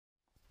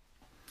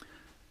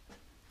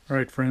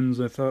Alright friends,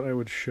 I thought I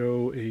would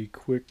show a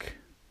quick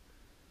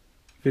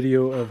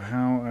video of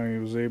how I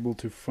was able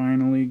to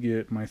finally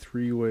get my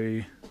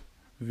three-way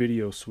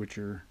video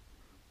switcher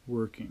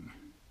working.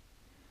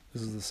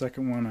 This is the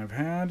second one I've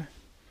had.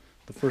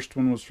 The first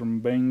one was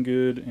from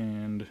Banggood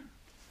and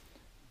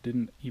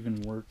didn't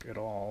even work at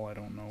all. I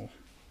don't know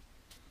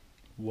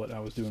what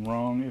I was doing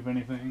wrong, if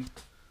anything.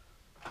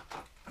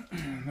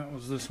 That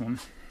was this one.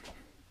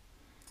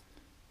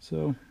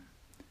 So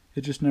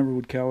it just never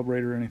would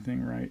calibrate or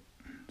anything right.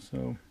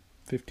 So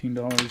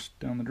 $15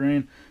 down the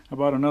drain. I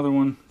bought another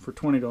one for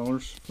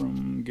 $20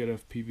 from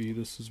GetFPV.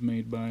 This is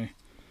made by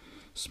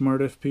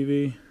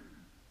SmartFPV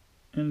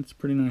and it's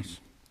pretty nice.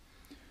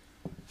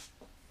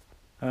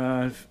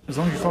 As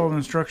long as you follow the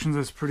instructions,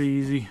 that's pretty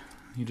easy.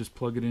 You just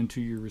plug it into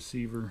your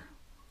receiver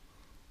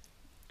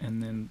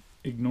and then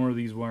ignore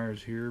these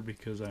wires here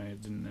because I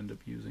didn't end up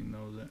using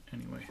those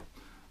anyway.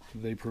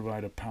 They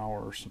provide a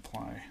power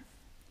supply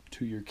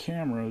to your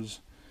cameras,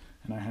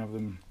 and I have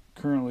them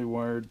currently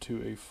wired to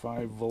a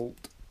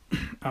 5-volt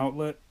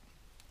outlet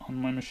on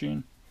my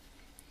machine.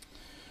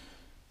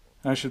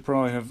 I should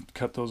probably have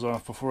cut those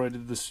off before I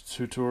did this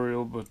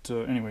tutorial, but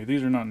anyway,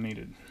 these are not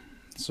needed.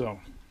 So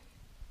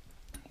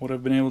what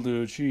I've been able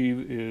to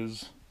achieve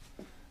is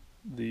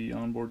the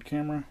onboard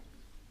camera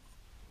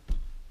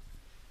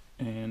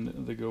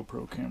and the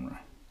GoPro camera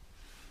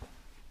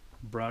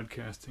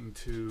broadcasting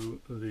to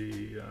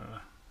the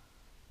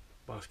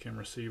Bosscam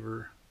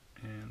receiver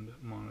and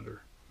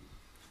monitor.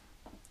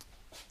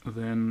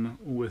 Then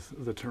with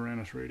the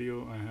Taranis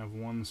radio, I have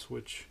one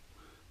switch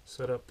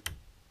set up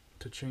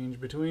to change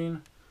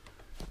between,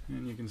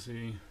 and you can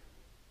see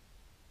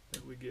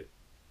that we get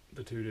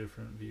the two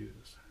different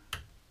views.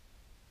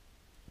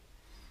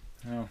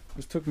 Now,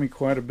 this took me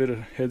quite a bit of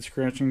head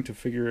scratching to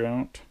figure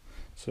out,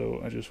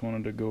 so I just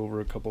wanted to go over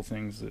a couple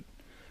things that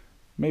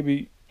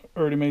maybe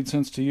already made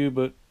sense to you,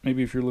 but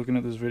maybe if you're looking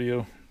at this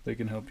video, they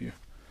can help you.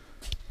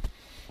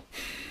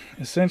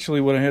 Essentially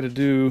what I had to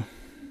do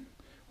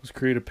was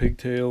create a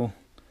pigtail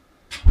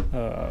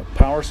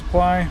power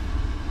supply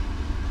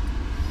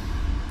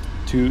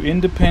to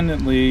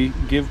independently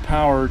give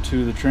power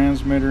to the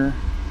transmitter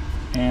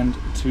and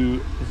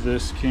to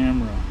this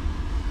camera.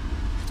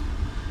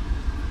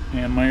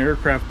 And my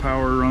aircraft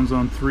power runs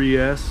on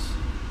 3S,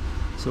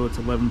 so it's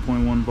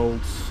 11.1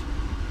 volts,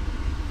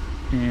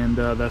 and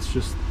that's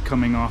just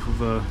coming off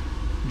of a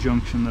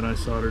junction that I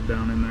soldered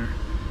down in there.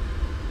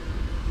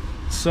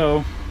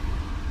 So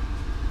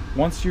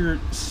once you're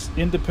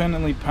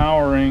independently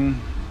powering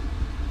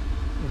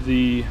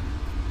the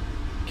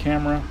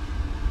camera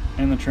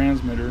and the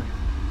transmitter,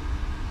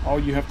 all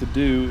you have to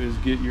do is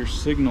get your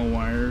signal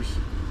wires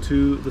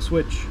to the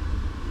switch.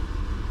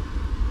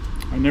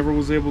 I never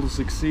was able to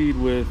succeed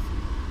with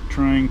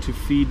trying to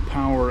feed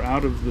power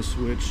out of the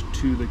switch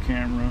to the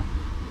camera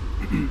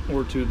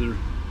or to the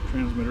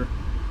transmitter.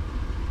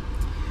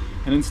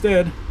 And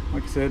instead,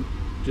 like I said,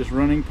 just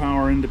running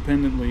power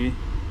independently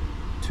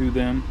to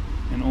them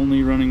and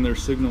only running their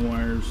signal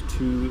wires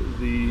to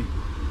the,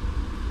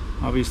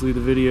 obviously the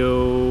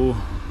video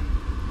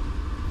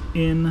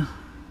in,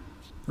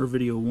 or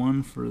video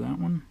 1 for that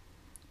one,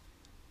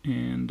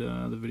 and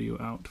the video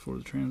out for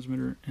the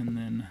transmitter, and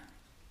then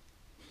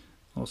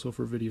also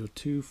for video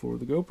 2 for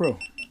the GoPro,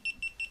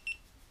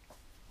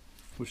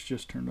 which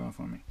just turned off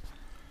on me.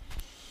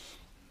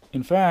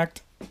 In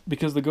fact,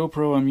 because the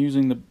GoPro, I'm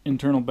using the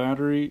internal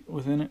battery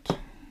within it,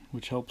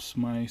 which helps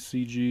my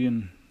CG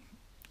and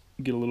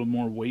get a little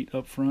more weight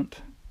up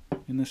front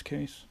in this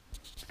case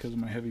because of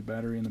my heavy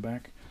battery in the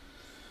back.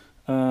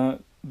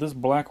 This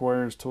black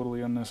wire is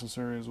totally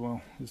unnecessary as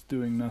well. It's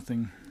doing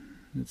nothing.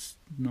 It's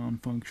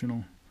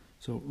non-functional.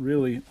 So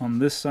really, on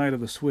this side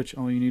of the switch,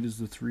 all you need is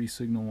the 3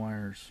 signal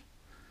wires,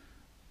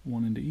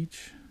 one into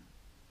each,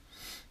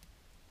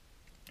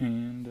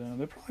 and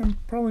that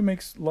probably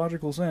makes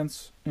logical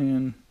sense,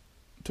 and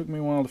it took me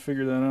a while to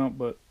figure that out,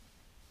 but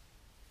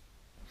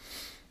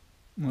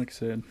like I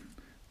said,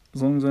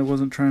 as long as I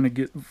wasn't trying to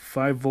get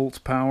 5 volts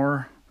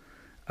power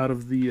out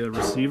of the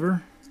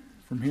receiver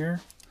from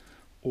here,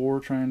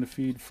 or trying to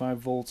feed 5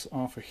 volts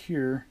off of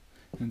here,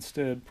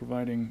 instead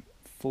providing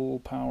full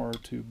power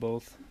to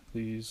both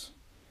these,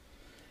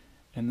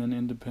 and then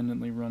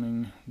independently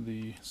running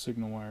the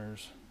signal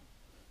wires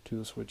to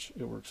the switch,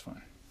 it works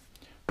fine.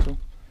 So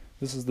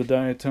this is the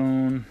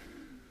Diatone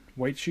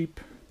Whitesheep,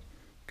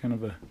 kind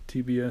of a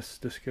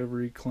TBS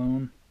Discovery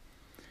clone,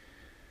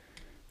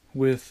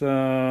 with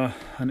an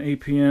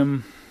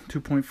APM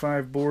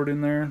 2.5 board in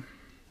there,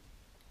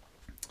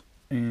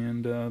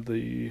 and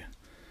the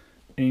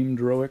AIM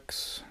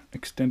Droix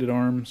extended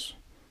arms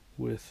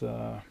with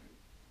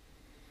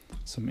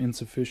some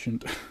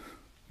insufficient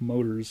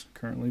motors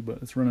currently, but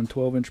it's running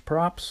 12-inch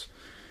props,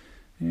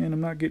 and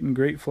I'm not getting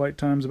great flight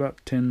times, about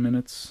 10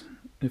 minutes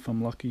if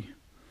I'm lucky,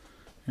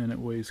 and it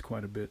weighs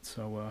quite a bit.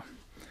 So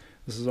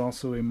this is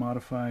also a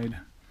modified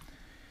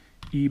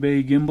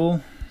eBay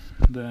gimbal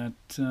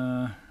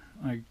that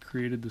I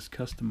created this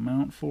custom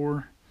mount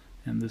for,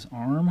 and this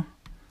arm,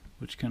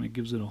 which kind of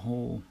gives it a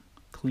whole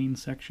clean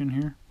section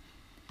here.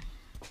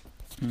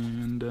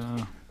 And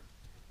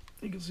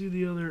you can see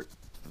the other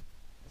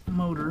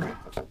motor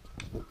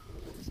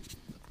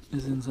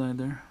is inside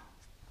there.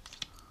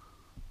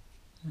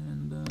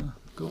 And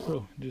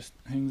GoPro just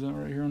hangs out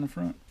right here on the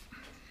front.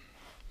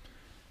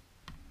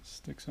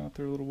 Sticks out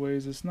there a little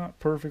ways. It's not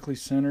perfectly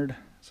centered,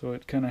 so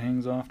it kind of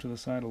hangs off to the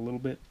side a little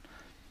bit.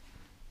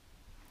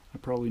 I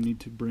probably need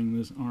to bring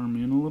this arm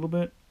in a little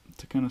bit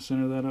to kind of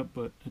center that up,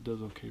 but it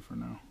does okay for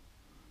now.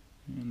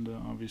 And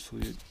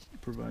obviously it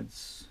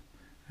provides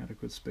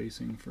adequate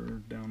spacing for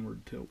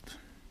downward tilt.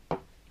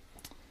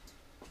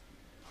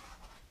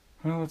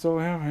 Well, that's all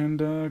I have, and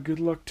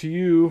good luck to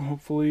you.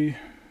 Hopefully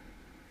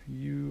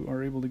you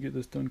are able to get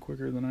this done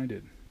quicker than I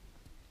did.